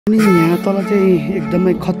अनि यहाँ तल चाहिँ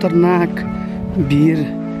एकदमै खतरनाक भिर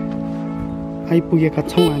आइपुगेका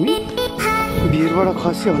छौँ हामी। भिरबाट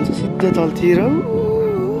खस्यो भने चाहिँ सिधै तलतिर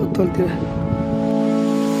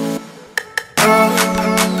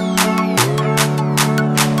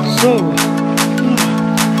सो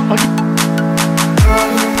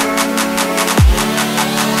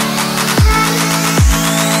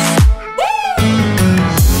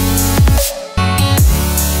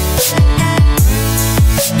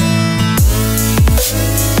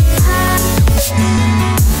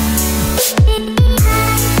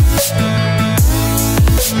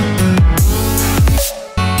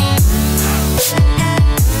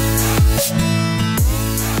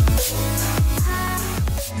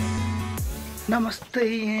नमस्ते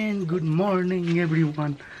एन्ड गुड मर्निङ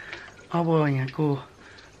एभ्रिवान। अब यहाँको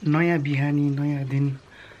नयाँ बिहानी नयाँ दिन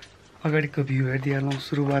अगाडिको भ्यू हेरिदिइहालौँ।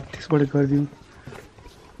 सुरुवात त्यसबाट गरिदिउँ।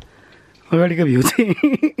 अगाडिको भ्यू चाहिँ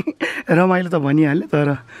रमाइलो त भनिहाल्यो, तर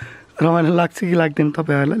रमाइलो लाग्छ कि लाग्दैन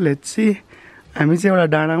तपाईँहरूलाई लेट्स सी। हामी चाहिँ एउटा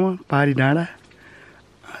डाँडामा, पहाडी डाँडा,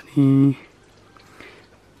 अनि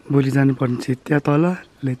भोलि जानुपर्ने चाहिँ त्यहाँ तल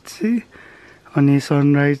लेट्स सी। अनि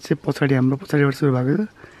सनराइज चाहिँ पछाडि, हाम्रो पछाडिबाट सुरु भएको छ।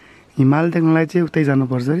 हिमाल देख्नलाई चाहिँ उतै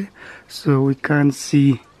जानुपर्छ अरे। So we can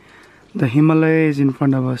see the Himalayas in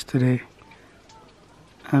front of us today.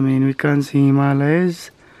 I mean we can C Himalayas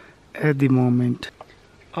at the moment.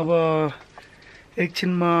 अब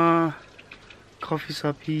एकछिनमा कफी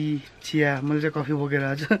सफी चिया, मैले चाहिँ कफी बोकेर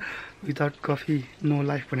आज विदाउट कफी नो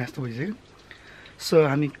लाइफ भने जस्तो भइसक्यो। सो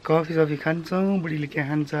हामी कफी सफी खान्छौँ, बुढीले के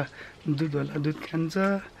खान्छ, दुधवाला दुध खान्छ,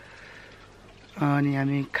 अनि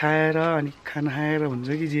हामी खाएर अनि खाना खाएर हुन्छ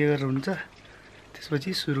कि जे गरेर हुन्छ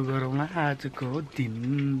त्यसपछि सुरु गरौँला आजको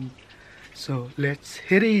दिन। So let's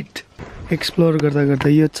hit it. Explore गर्दा गर्दा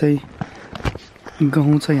यो चाहिँ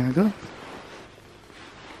गहुँ छ यहाँको,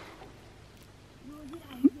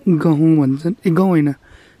 गहुँ भन्छन्। ए गहुँ होइन,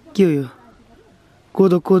 के हो यो?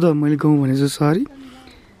 कोदो। कोदो मैले गहुँ भनेछु, सरी।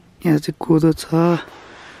 यहाँ चाहिँ कोदो छ,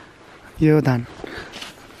 यो धान,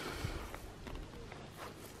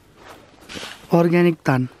 organic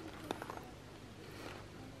धान।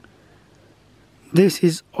 This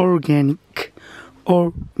is organic.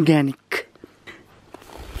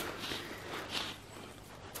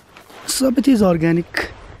 सबै चिज अर्ग्यानिक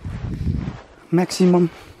म्याक्सिमम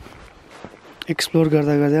एक्सप्लोर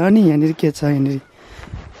गर्दा गर्दै। अनि यहाँनिर के छ, यहाँनिर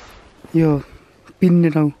यो पिन्ने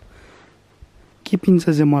ठाउँ के पिन्छ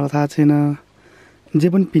चाहिँ मलाई थाहा छैन, जे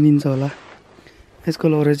पनि पिनिन्छ होला। यसको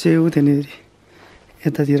लौरो चाहिँ ऊ त्यहाँनिर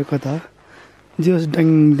यतातिर कता जे होस् ड्याङ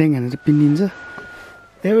ड्याङ हानेर पिनिन्छ।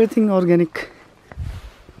 एभ्रिथिङ अर्ग्यानिक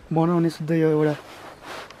बनाउने शुद्ध यो एउटा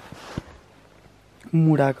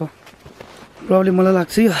मुढाको प्रब्लम मलाई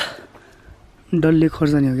लाग्छ। यो डल्ले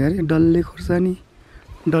खोर्सानी हो क्या अरे, डल्ले खोर्सानी,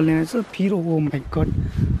 डल्ले रहेछ फिर। ओ माई गड,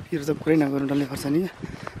 फिर त पुरै नगर्नु डल्ले खोर्सानी।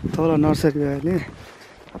 तल नर्सरी अहिले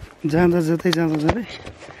जाँदा जाँदै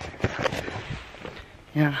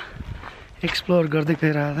यहाँ एक्सप्लोर गर्दै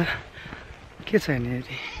गइरहेको के छ यहाँनिर।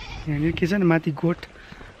 यहाँनिर के छ नि, माथि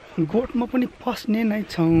गोठमा पनि पस्ने नै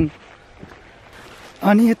छौँ।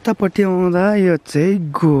 अनि यतापट्टि आउँदा यो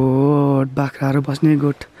चाहिँ गोठ, बाख्राहरू बस्ने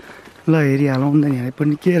गोठ। ल हेरिहालौँ नि यहाँ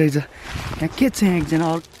पनि के रहेछ। यहाँ के छ, यहाँ एकजना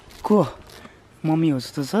अर्को मम्मी हो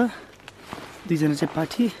जस्तो छ, दुईजना चाहिँ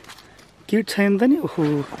पाठी। क्युट छ नि त नि,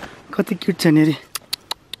 ओहो कति क्युट छ नि।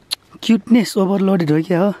 क्युटनेस ओभरलोडेड हो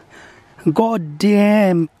क्या हो, गड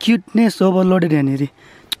ड्याम क्युटनेस ओभरलोडेड यहाँनिर।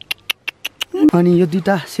 अनि यो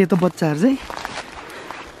दुइटा सेतो बच्चाहरू चाहिँ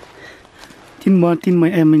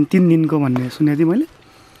 3 दिनको भन्ने सुनेको थिएँ मैले।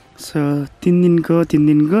 सो 3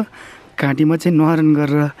 दिनको घाँटीमा चाहिँ नुहारण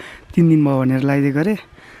गरेर 3 दिन भयो भनेर लगाइदिएको अरे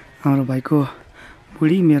हाम्रो भाइको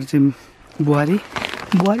बुढी। मेरो चाहिँ बुहारी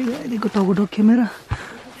लगाइदिएको टाउको खेमेर।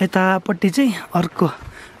 यतापट्टि चाहिँ अर्को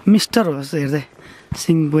मिस्टर हो जस्तो हेर्दै,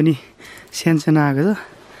 सिङ पनि सानो आएको छ।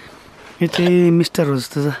 यो चाहिँ मिस्टर हो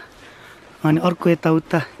जस्तो छ। अनि अर्को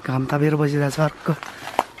यताउता घाम तापेर बसिरहेको छ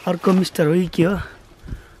अर्को मिस्टर हो कि के हो?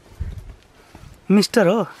 मिस्टर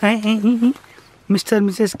हो, मिस्टर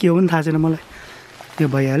मिसेस के हो पनि थाहा छैन मलाई। यो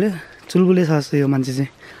भइहाल्यो, चुलबुले छ जस्तो यो मान्छे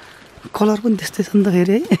चाहिँ। कलर पनि त्यस्तै छ नि त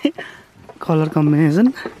फेरि है, कलर कम्बिनेसन।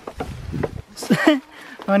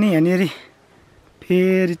 अनि यहाँनिर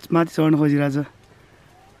फेरि माथि चढ्नु खोजिरहेछ।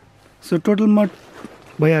 सो टोटलमा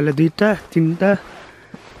भइहाल्यो 2टा 3टा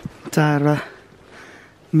 4।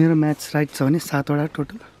 मेरो म्याच राइट छ भने 7वटा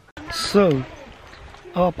टोटल। सो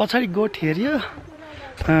अब पछाडि गोठ हेऱ्यो,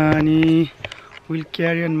 अनि विल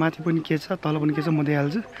क्यारी अन। माथि पनि के छ, तल पनि के छ म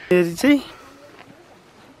देखाइहाल्छु। फेरि चाहिँ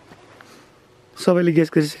सबैले गेस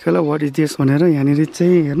गरिसक्यो होला वाट इज दिस भनेर। यहाँनिर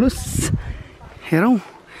चाहिँ हेर्नुहोस्, हेरौँ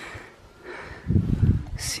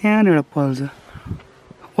सानो एउटा पल छ।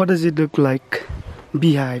 What does it look like?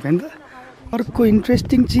 Beehive हैन त अर्को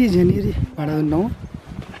इन्ट्रेस्टिङ चिज हेर्ने भाडा नौ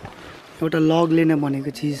एउटा लगले नै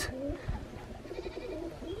बनेको चिज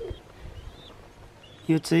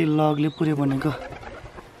यो चाहिँ लगले पुरै बनेको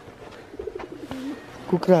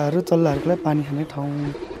कुखुराहरू चल्लाहरूलाई पानी खाने ठाउँ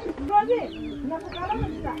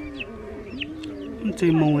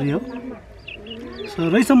चाहिँ मौरी हो सो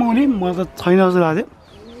रहेछ मौरी मलाई त छैन जस्तो लाग्यो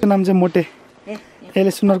यो नाम चाहिँ मोटे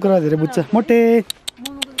यसले सुनरको कुरा धेरै बुझ्छ मोटे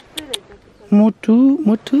मोटु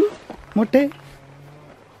मोटु मोटे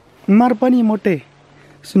मार पनि मोटे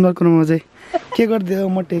सुनरको नाममा चाहिँ के गरिदियो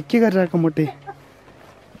मोटे के गरिरहेको मोटे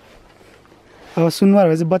अब सुनवार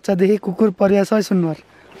भएपछि बच्चादेखि कुकुर परिया छ सुनवार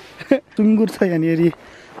सुँगुर छ यहाँनिर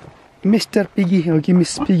मिस्टर पिगी हो कि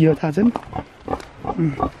मिस पिगी हो थाहा छैन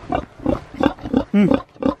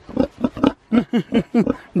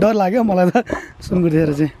डर लाग्यो मलाई त सुँगुर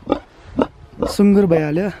देखेर चाहिँ सुँगुर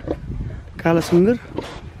भइहाल्यो कालो सुँगुर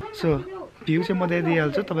सो भ्यू चाहिँ म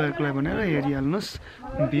दिइहाल्छु तपाईँहरूको लागि भनेर हेरिहाल्नुहोस्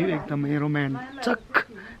भ्यू एकदमै रोमान्चक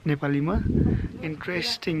नेपालीमा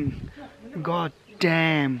interesting God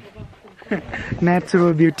dam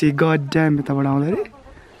natural beauty God dam यताबाट आउँदाखेरि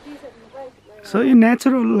सो यो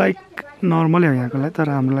नेचुरल लाइक नर्मलै हो यहाँकोलाई तर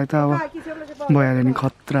हामीलाई त अब भइहाल्यो नि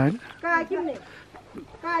खतरा होइन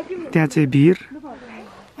त्यहाँ चाहिँ भिर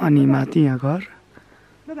अनि माथि यहाँ घर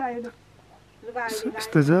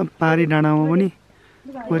यस्तो छ पारी डाँडामा पनि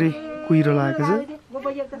पुरै कुहिरो लागेको छ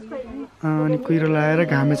अनि कुहिरो लगाएर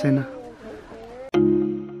घामै छैन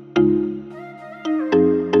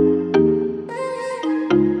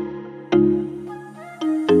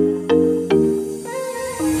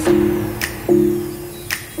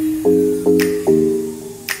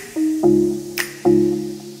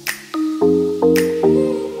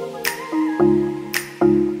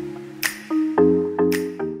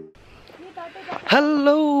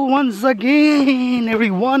Hello once again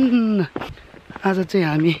everyone आज चाहिँ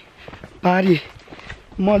हामी पारी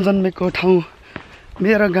म जन्मेको ठाउँ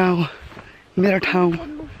मेरो गाउँ मेरो ठाउँ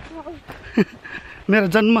मेरो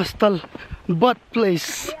जन्मस्थल birthplace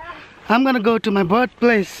I'm gonna go to my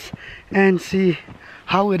birthplace and see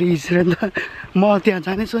how it is म त्यहाँ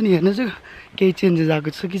जानेछु नि हेर्नुछु केही चेन्जेस आएको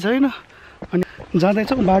छ कि छैन अनि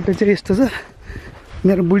जाँदैछौँ बाटो चाहिँ यस्तो छ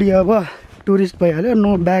मेरो बुढी अब टुरिस्ट भइहाल्यो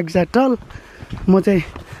नो ब्याग्स एट अल म चाहिँ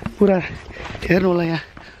पुरा हेर्नु होला यहाँ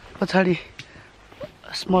पछाडि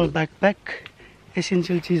स्मल ब्याकप्याक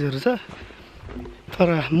एसेन्सियल चिजहरू छ तर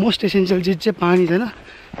मोस्ट एसेन्सियल चिज चाहिँ पानी छैन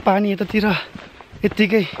पानी यतातिर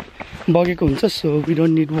यत्तिकै बगेको हुन्छ so we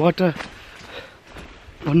don't need water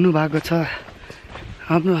भन्नुभएको छ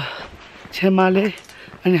हाम्रो छेमाले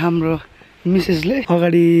अनि हाम्रो मिसेसले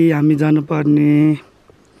अगाडि हामी जानुपर्ने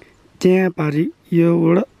त्यहाँ पारी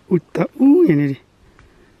योबाट उता यहाँनिर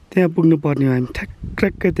त्यहाँ पुग्नु पर्ने हो हामी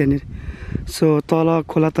ठ्याक्कै त्यहाँनिर सो तल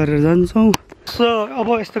खोला तरेर जान्छौँ सो अब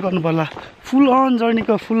यस्तो गर्नु पर्ला full on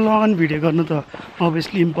जर्नीको full on video गर्नु त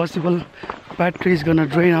obviously impossible battery is gun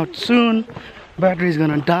drain out soon battery is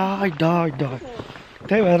gun die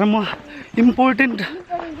त्यही भएर म इम्पोर्टेन्ट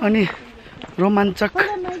अनि रोमाञ्चक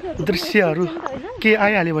दृश्यहरू के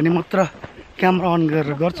आइहाल्यो भने मात्र क्यामेरा अन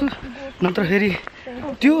गरेर गर्छु नत्र फेरि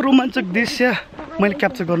त्यो रोमाञ्चक दृश्य मैले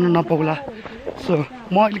क्याप्चर गर्नु नपाउला सो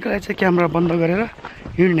म अहिलेको लागि चाहिँ क्यामेरा बन्द गरेर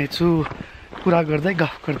हिँड्नेछु कुरा गर्दै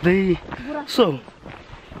गफ गर्दै so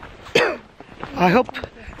I hope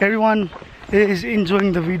every one is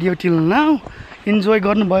enjoying the video till now enjoy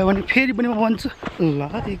गर्नुभयो भने फेरि पनि म भन्छु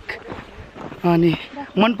लाइक अनि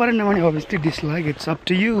मन परेन भने obviously dislike it's up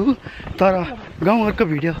to you तर गाउँघरको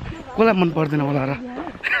भिडियो कसलाई मन पर्दैन होला र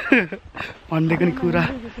भनिदिएको नि कुरा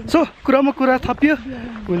सो कुरामा कुरा थपियो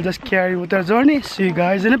will just carry with our journey C you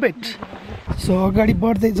guys in a bit so अगाडि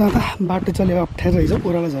बढ्दै जाँदा बाटो चलेको अप्ठ्यारो रहेछ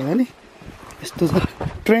ओह्रालो झर्दा नि यस्तो छ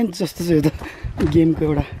ट्रेन्च जस्तो छ यो त गेमको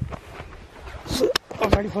एउटा सो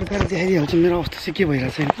अगाडि फर्काएर देखाइदिइहाल्छु मेरो अवस्था चाहिँ के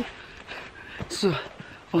भइरहेको छैन सो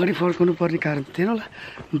अगाडि फर्काउनु पर्ने कारण थिएन होला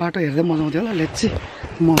बाटो हेर्दै मजा आउँथ्यो होला लेट्स चाहिँ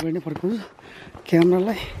म अगाडि नै फर्काउँछु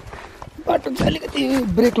क्यामेरालाई बाटो चाहिँ अलिकति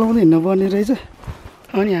ब्रेक लाउँदै हिँड्नु पर्ने रहेछ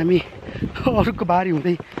अनि हामी अरूको बारी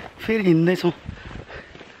हुँदै फेरि हिँड्दैछौँ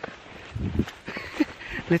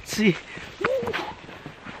लेट्स सी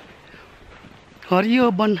हरियो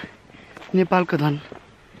वन नेपालको धन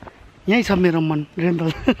यहीँ छ मेरो मन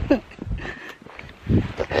रेन्टल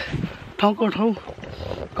ठाउँको ठाउँ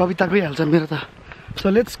कविता गइहाल्छ मेरो त so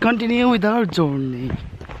let's continue with our journey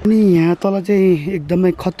अनि यहाँ तल चाहिँ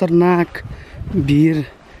एकदमै खतरनाक भिर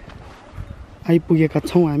आइपुगेका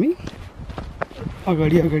छौँ हामी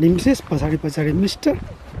अगाडि मिसेस पछाडि मिस्टर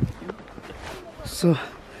सो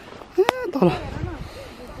तल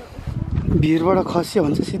भिरबाट खस्यो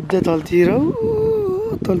भने चाहिँ सिधै तलतिर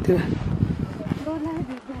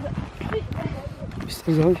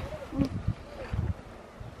बिस्तारै जाऊ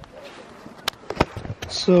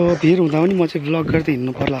सो भिड हुँदा पनि म चाहिँ भ्लग गर्दै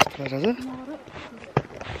हिँड्नु पर्ला जस्तो लागेको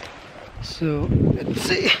छ सो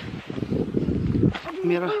चाहिँ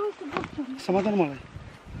मेरो समाधान मलाई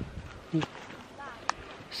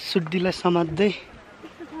सुड्डीलाई समात्दै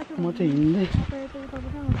म चाहिँ हिँड्दै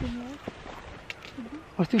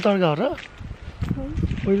अस्ति उताबाट गयो र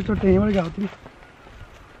पहिलोचोटि यहीँबाट गएको थिएँ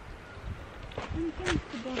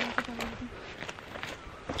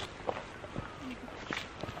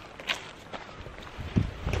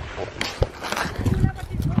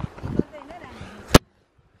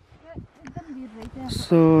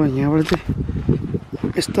सो यहाँबाट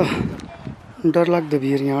चाहिँ यस्तो डरलाग्दो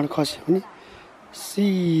भिर यहाँबाट खस्यो भने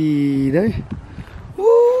सिधै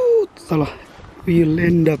तल विल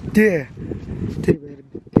एन्ड अप देयर त्यही भएर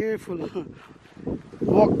केयरफुल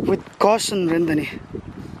वक विथ कसन रहेन त नि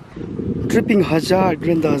ट्रिपिङ हजार्ड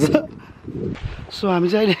रहेन त अझ सो हामी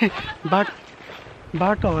चाहिँ अहिले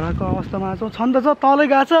बाटो हराएको अवस्थामा छौँ छन् त छ तलै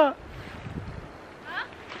गएको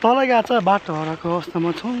छ बाटो हराएको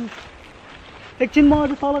अवस्थामा छौँ एकछिन म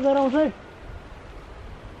अझै तल गएर आउँछु है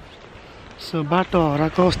सो बाटो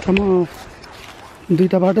हराएको अवस्थामा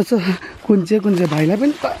दुईवटा बाटो छ कुन चाहिँ भाइलाई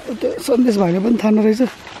पनि त्यो सन्देश भाइलाई पनि थाहा नरहेछ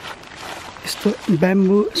यस्तो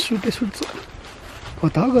ब्याम्बु सुट छ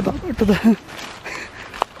कता बाटो त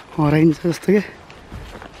हराइन्छ जस्तो क्या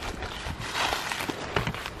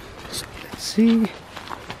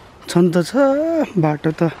छन् त छ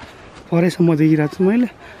बाटो त परेसम्म देखिरहेको छु मैले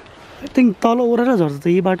आई थिङ्क तल ओरेर झर्छ त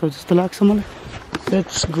यही बाटो जस्तो लाग्छ मलाई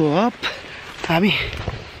लेट्स गो अप हामी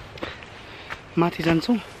माथि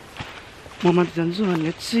जान्छौँ म माथि जान्छु अनि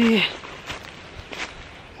लेट्स सी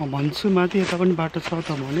म भन्छु माथि यता पनि बाटो छ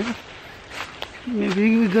त भनेर maybe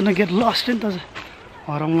we gonna get lost नि त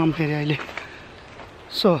हराउँला फेरि अहिले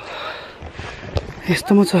सो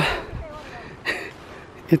यस्तोमा छ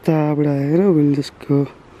यताबाट आएर विल जस्ट गो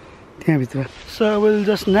त्यहाँभित्र so will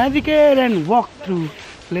just navigate and walk through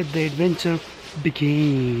let the adventure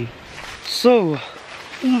begin so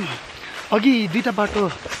अघि दुईवटा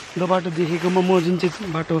बाटो देखेकोमा म जुन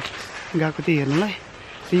चाहिँ बाटो गएको थिएँ हेर्नलाई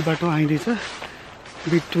त्यही बाटो आइँदैछ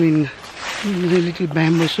बिट्विन लिटिल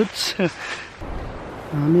ब्याम्बो सुट्स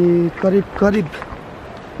हामी करिब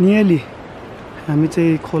नियरली हामी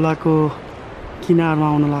चाहिँ खोलाको किनारमा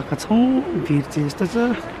आउन लागेका छौँ भिड चाहिँ यस्तो छ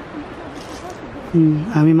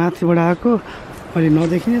हामी माथिबाट आएको अहिले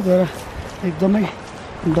नदेखिने तर एकदमै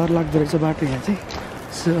डरलाग्दो रहेछ बाटो यहाँ चाहिँ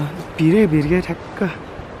सो भिडै ठ्याक्क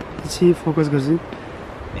पछि फोकस गर्छु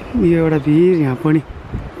यो एउटा भिड यहाँ पनि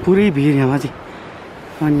पुरै भिड यहाँ माथि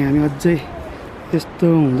अनि हामी अझै यस्तो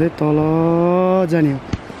हुँदै तल जाने हो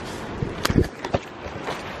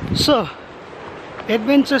so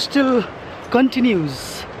adventure still continues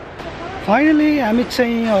finally हामी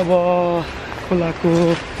चाहिँ अब खोलाको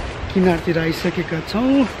किनारतिर आइसकेका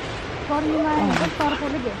छौँ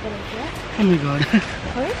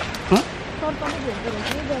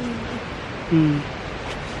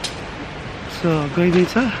सो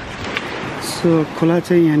गइँदैछ सो खोला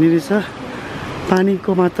चाहिँ यहाँनिर छ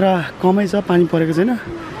पानीको मात्रा कमै छ पानी परेको छैन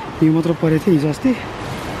हिउँ मात्र परेको थियो हिजो अस्ति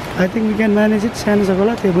I think we can manage it सानो छ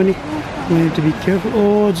खोला त्यो पनि टु बी केयरफुल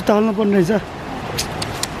ओ जुत्ता हाल्नु पर्ने रहेछ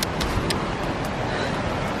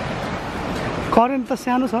करेन्ट त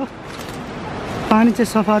सानो छ पानी चाहिँ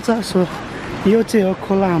सफा छ सो यो चाहिँ हो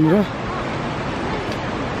खोला हाम्रो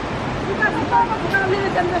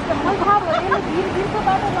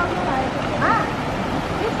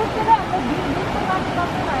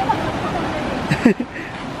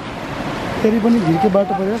फेरि पनि भिरकै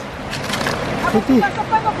बाटो पऱ्यो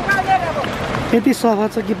यति सफा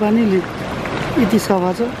छ कि पानी यति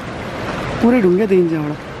सफा छ पुरै ढुङ्गा देखिन्छ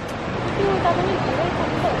यहाँबाट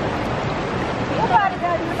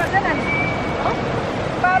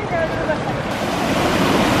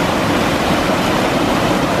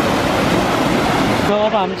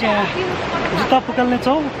अब हामी चाहिँ यहाँ जुत्ता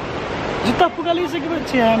पुकाल्नेछौँ जुत्ता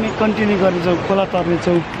पुकालिसकेपछि हामी कन्टिन्यू गर्नेछौँ खोला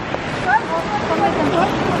तर्नेछौँ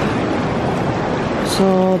सो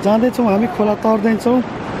जाँदैछौँ हामी खोला तर्दैछौँ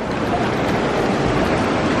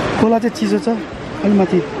खोला चाहिँ चिसो छ अलि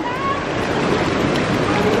माथि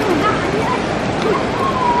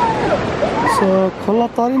सो खोला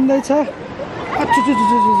तरिँदैछ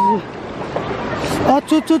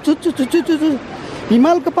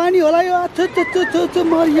हिमालको पानी होला यो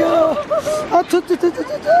मरियो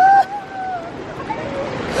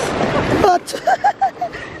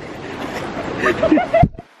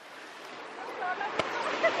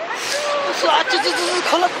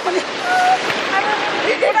खोला पनि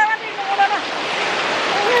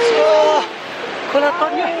खोला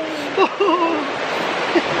तर्यो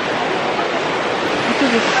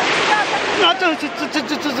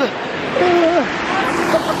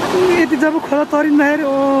यति जब खोला तरिँदाखेरि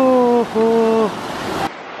ओहो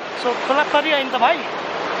सो खोला तरियो नि त भाइ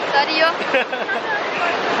तरियो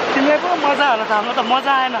तिमीलाई पो मजा होला त हाम्रो त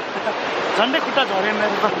मजा आएन झन्डै खुट्टा झऱ्यो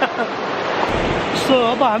मेरो त सो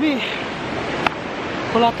अब हामी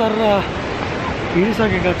खोला तर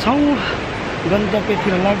हिँडिसकेका छौँ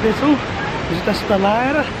गन्तव्यतिर लाग्दैछौँ जुत्ता सुत्ता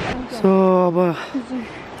लगाएर सो अब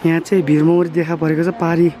यहाँ चाहिँ भिरमौरी देखा परेको छ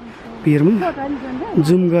पारी भिरमा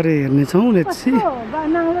जुम गरेर हेर्नेछौँ लेट्स सी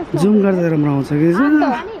जुम गर्दा राम्रो आउँछ कि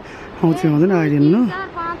आउँछ आउँदैन आइडेन न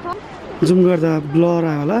जुम गर्दा ब्लर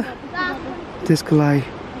आयो होला त्यसको लागि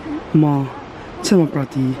म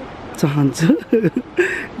क्षमाप्रति चाहन्छु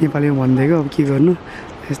नेपालीमा भनिदिएको अब के गर्नु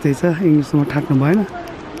यस्तै छ इङ्ग्लिसमा ठाक्नु भएन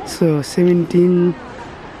सो 17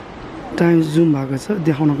 टाइम्स जुम भएको छ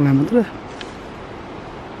देखाउनको लागि मात्र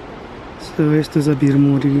सो यस्तो छ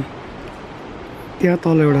भिरमौरी त्यहाँ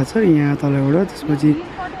तल एउटा छ यहाँ तल एउटा त्यसपछि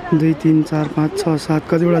 2 3 4 5 6 7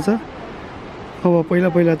 कतिवटा छ अब पहिला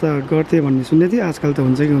पहिला त गर्थे भन्ने सुन्दै थिएँ आजकल त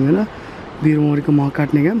हुन्छ कि हुँदैन भिरमौरीको मह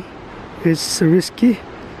काट्ने काम इट्स रिस्की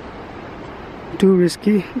टु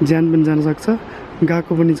रिस्की ज्यान पनि जान सक्छ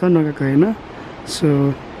गएको पनि छ नगएको होइन सो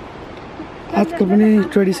आजकल पनि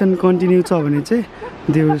ट्रेडिसन कन्टिन्यू छ भने चाहिँ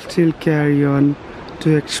they will still carry on to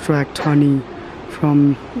extract honey from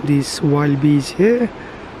this wild बिच हे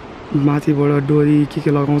माथिबाट डोरी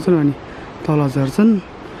के लगाउँछन् अनि तल झर्छन्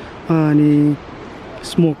अनि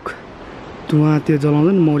स्मोक धुवा त्यो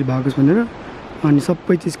जलाउँछन् मौरी भागोस् भनेर अनि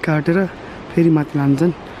सबै चिज काटेर फेरि माथि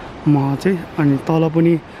लान्छन् मह चाहिँ अनि तल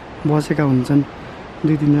पनि बसेका हुन्छन्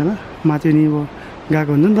 2 3 जना माथि नि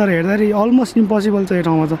गएको हुन्छन् तर हेर्दाखेरि अलमोस्ट इम्पोसिबल छ यो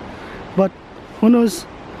ठाउँमा त बट हुनुहोस्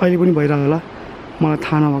अहिले पनि भइरहेको होला मलाई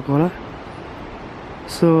थाहा नभएको होला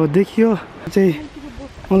सो देखियो चाहिँ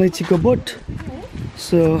अलैँचीको बोट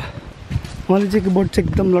सो अलैँचीको बोट चाहिँ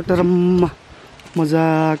एकदम लटरम्म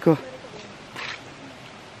मजाको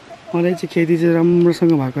अलैँची खेती चाहिँ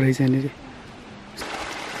राम्रोसँग भएको रहेछ यहाँनिर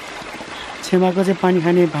छेमाको चाहिँ पानी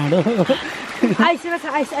खाने भाँडो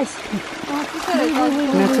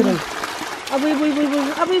नेचुरल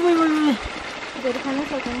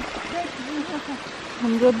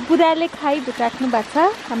हाम्रो बुढाले राख्नु भएको छ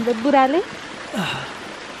हाम्रो बुढाले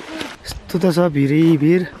यस्तो त छ भिरै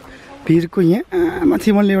भिरको यहाँ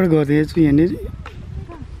माथि मैले एउटा घर देखेको छु यहाँनिर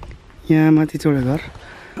यहाँ माथि चाहिँ एउटा घर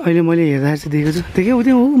अहिले मैले हेर्दाखेरि चाहिँ देखेको छु देखेँ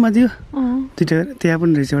उतै हो माथि दुइटा घर त्यहाँ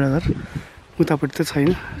पनि रहेछ एउटा घर उतापट्टि त छैन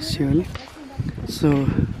सियोले सो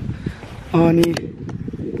अनि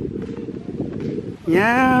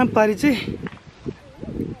यहाँ पारि चाहिँ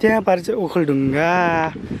त्यहाँ पारि चाहिँ ओखलढुङ्गा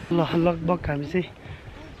ल लगभग हामी चाहिँ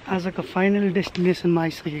आजको फाइनल डेस्टिनेसनमा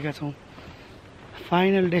आइसकेका छौँ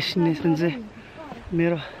फाइनल डेस्टिनेसन चाहिँ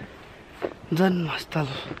मेरो जन्मस्थल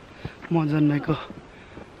म जन्मेको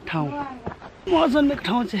ठाउँ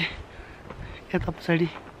चाहिँ यता पछाडि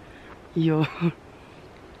यो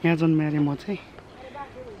यहाँ जन्मेर म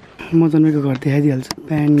जन्मेको घर देखाइदिइहाल्छु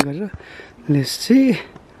प्यान गरेर let's see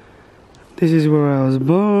this is where I was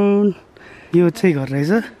born यो चाहिँ घर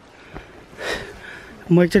रहेछ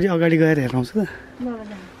म एकचोटि अगाडि गएर हेर्न आउँछु त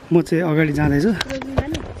म चाहिँ अगाडि जाँदैछु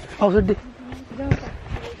औषधि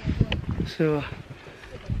सो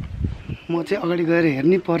म चाहिँ अगाडि गएर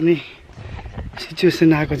हेर्नै पर्ने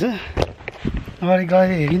सिचुएसन आएको छ अगाडि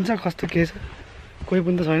गएर हेरिन्छ कस्तो के छ कोही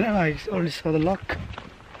पनि त छैन आई अलरेडी स द लक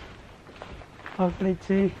अगाडि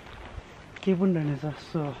चाहिँ केही पनि रहेनछ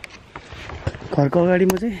सो घरको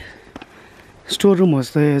अगाडिमा चाहिँ स्टोर रुम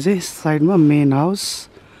होस् त यो चाहिँ साइडमा मेन हाउस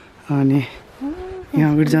अनि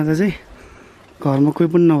यहाँ अगाडि जाँदा चाहिँ घरमा कोही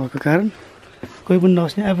पनि नभएको कारण कोही पनि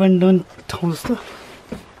नबस्ने एबेन्डन ठाउँ जस्तो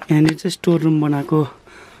यहाँनिर चाहिँ स्टोर रुम बनाएको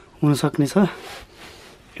हुनसक्ने छ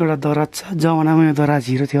एउटा दराज छ जमानामा यो दराज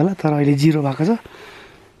हिरो थियो होला तर अहिले जिरो भएको छ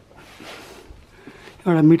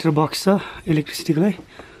एउटा मिटर बक्स छ इलेक्ट्रिसिटीको लागि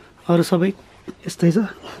अरू सबै यस्तै छ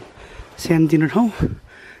सानोतिनो ठाउँ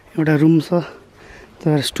एउटा रुम छ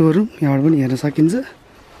तर स्टोर रुम यहाँबाट पनि हेर्न सकिन्छ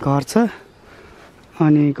घर छ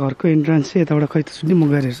अनि घरको इन्ट्रान्स चाहिँ यताबाट खै त सुन्ने म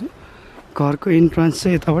गएर हेर्छु घरको इन्ट्रान्स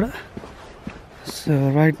चाहिँ यताबाट so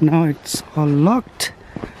right now it's all locked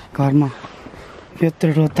घरमा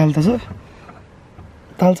यत्रो तालता छ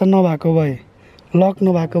तालचा नभएको भए लक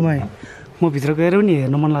नभएको भए म भित्र गएर पनि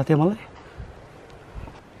हेर्न मन लाग्थ्यो मलाई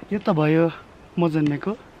यो त भयो म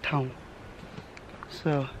जन्मेको ठाउँ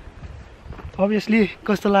सो अभियसली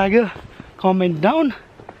कस्तो लाग्यो कमेन्ट डाउन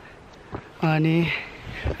अनि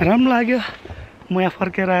राम्रो लाग्यो म यहाँ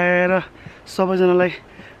फर्केर आएर सबैजनालाई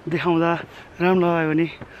देखाउँदा राम्रो लाग्यो भने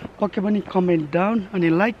पक्कै पनि कमेन्ट डाउन अनि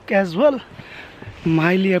like as well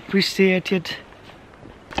highly appreciated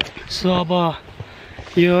so अब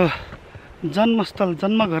यो जन्मस्थल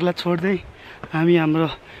जन्मघरलाई छोड्दै हामी हाम्रो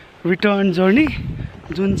रिटर्न जर्नी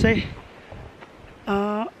जुन चाहिँ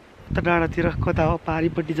उता डाँडातिर कता हो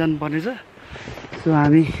पारिपट्टि जानुपर्ने छ। सो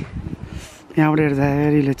हामी यहाँबाट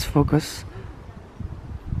हेर्दाखेरि लेट्स फोकस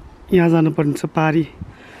यहाँ जानुपर्ने छ पारी।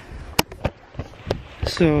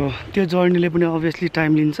 सो त्यो जर्नीले पनि अभियसली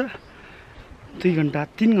टाइम लिन्छ, 2 घन्टा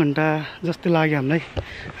 3 घन्टा जस्तो लाग्यो हामीलाई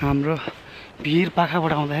हाम्रो भिर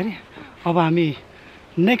पाखाबाट आउँदाखेरि। अब हामी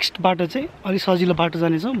नेक्स्ट बाटो चाहिँ अलिक सजिलो बाटो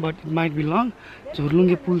जानेछौँ, but it might be long.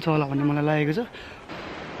 झुर्लुङ्गे पुल छ होला भन्ने मलाई लागेको छ।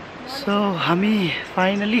 सो हामी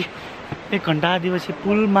फाइनली 1 घन्टा आदिपछि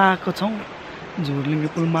पुलमा आएको छौँ। झुर्लुङ्गे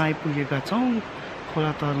पुलमा आइपुगेका छौँ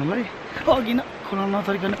खोला तर्नलाई। अघि न खोला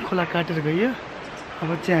नतरिकन खोला काटेर गयो। अब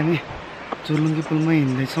चाहिँ हामी झुर्लुङ्गे पुलमै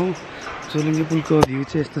हिँड्दैछौँ। झुर्लुङ्गे पुलको भ्यू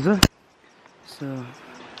चाहिँ यस्तो छ। सो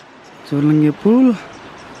झुर्लुङ्गे पुल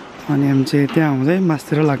अनि हामी चाहिँ त्यहाँ हुँदै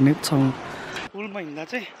मासतिर लाग्ने छौँ। पुलमा हिँड्दा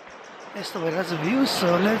चाहिँ यस्तो भइरहेको छ भ्यू। So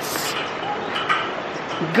let's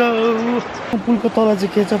go. पुलको तल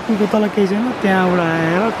चाहिँ के छ, पुलको तल केही छैन, त्यहाँबाट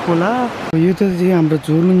आएर खोला। यो चाहिँ हाम्रो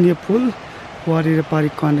झुर्लुङ्गे पुल वारी र पारी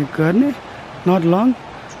कनेक्ट गर्ने। Not long,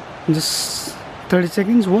 just 30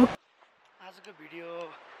 seconds walk. आजको भिडियो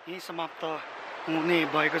यहीँ समाप्त हुने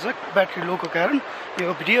भएको छ ब्याट्री लोको कारण।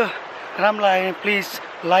 यो भिडियो राम्रो लाग्यो प्लिज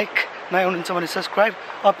लाइक, नयाँ हुनुहुन्छ भने subscribe.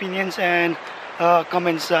 Opinions and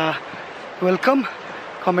comments welcome,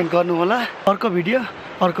 comment गर्नु होला। अर्को भिडियो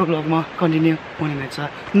अर्को ब्लगमा कन्टिन्यू हुने नै छ।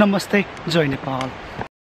 नमस्ते, जय नेपाल।